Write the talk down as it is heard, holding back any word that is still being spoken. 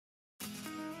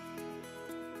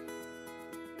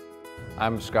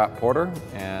I'm Scott Porter,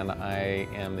 and I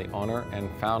am the owner and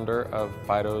founder of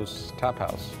Fido's Tap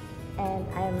House.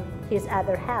 And I'm his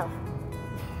other half.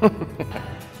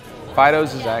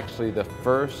 Fido's is actually the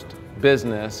first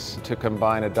business to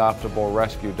combine adoptable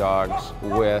rescue dogs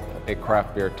with a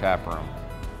craft beer tap room.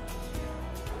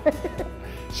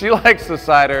 She likes the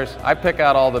ciders. I pick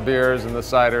out all the beers and the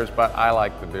ciders, but I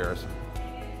like the beers.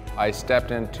 I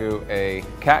stepped into a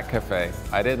Cat Café.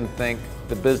 I didn't think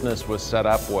the business was set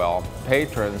up well.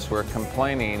 Patrons were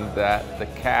complaining that the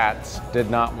cats did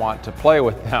not want to play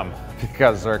with them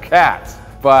because they're cats.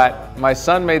 But my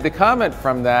son made the comment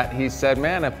from that. He said,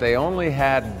 man, if they only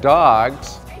had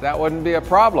dogs, that wouldn't be a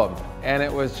problem. And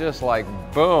it was just like,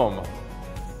 boom.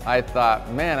 I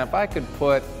thought, man, if I could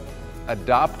put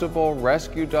adoptable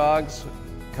rescue dogs,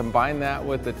 combine that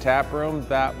with the tap room,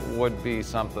 that would be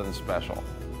something special.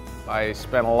 I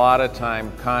spent a lot of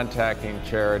time contacting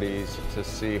charities to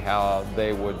see how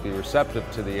they would be receptive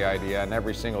to the idea, and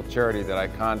every single charity that I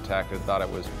contacted thought it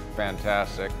was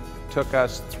fantastic. It took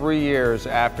us 3 years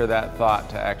after that thought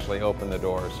to actually open the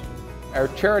doors. Our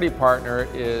charity partner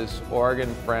is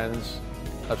Oregon Friends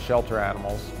of Shelter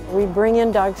Animals. We bring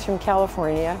in dogs from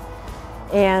California,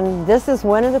 and this is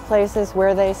one of the places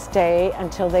where they stay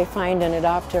until they find an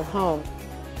adoptive home.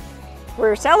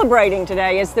 We're celebrating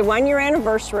today. It's the 1-year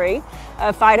anniversary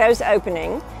of Fido's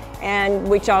opening, and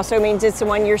which also means it's the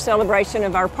 1-year celebration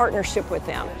of our partnership with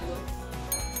them.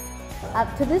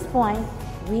 Up to this point,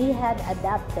 we had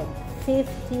adopted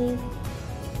 50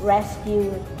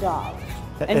 rescue dogs.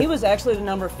 And he was actually the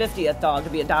number 50th dog to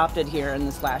be adopted here in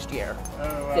this last year.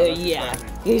 Oh, wow, yeah,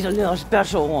 he's a little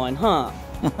special one, huh?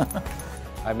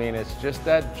 I mean, it's just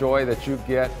that joy that you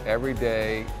get every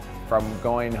day from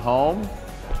going home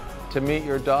to meet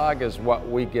your dog is what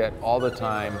we get all the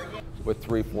time with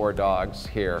 3-4 dogs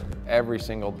here every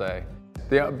single day.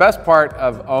 The best part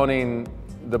of owning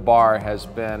the bar has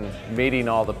been meeting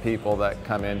all the people that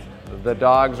come in. The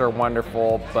dogs are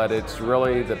wonderful, but it's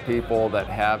really the people that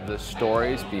have the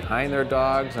stories behind their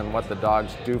dogs and what the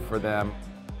dogs do for them.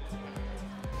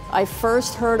 I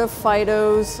first heard of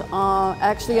Fido's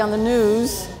actually on the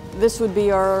news. This would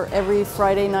be our every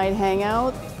Friday night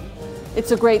hangout.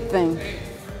 It's a great thing.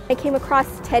 I came across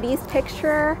Teddy's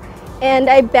picture and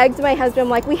I begged my husband,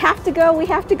 like, we have to go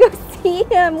see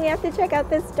him. We have to check out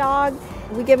this dog.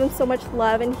 We give him so much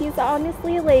love, and he's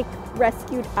honestly like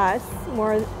rescued us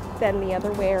more than the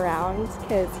other way around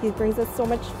because he brings us so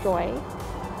much joy.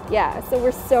 Yeah, so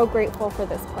we're so grateful for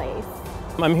this place.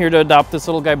 I'm here to adopt this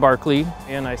little guy, Barkley,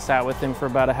 and I sat with him for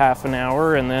about a half an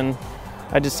hour, and then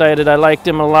I decided I liked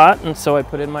him a lot, and so I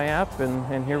put in my app,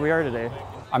 and here we are today.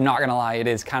 I'm not gonna lie, it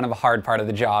is kind of a hard part of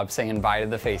the job saying bye to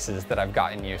the faces that I've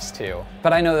gotten used to.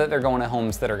 But I know that they're going to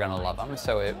homes that are gonna love them,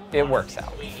 so it works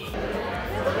out.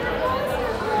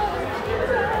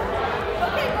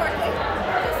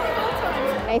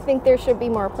 I think there should be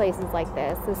more places like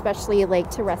this, especially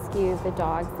like to rescue the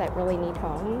dogs that really need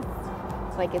homes.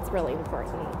 Like, it's really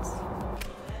important.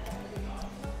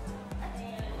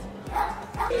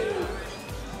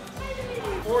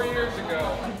 Four years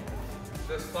ago,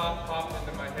 this thought popped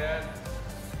into my head.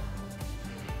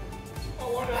 I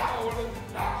want to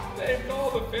thank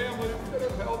all the families that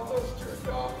have helped us to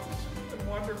adopt. It's been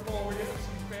wonderful. We have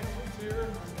some families here.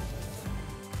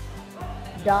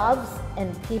 Dogs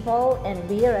and people and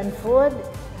beer and food,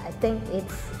 I think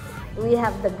we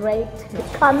have the great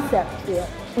concept here.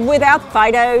 Without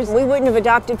Fido's, we wouldn't have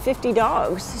adopted 50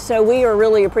 dogs. So we are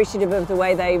really appreciative of the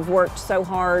way they've worked so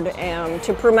hard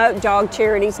to promote dog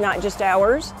charities, not just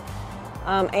ours,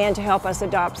 and to help us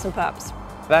adopt some pups.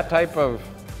 That type of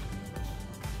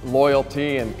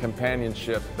loyalty and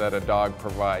companionship that a dog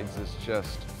provides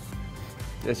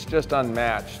is just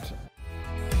unmatched.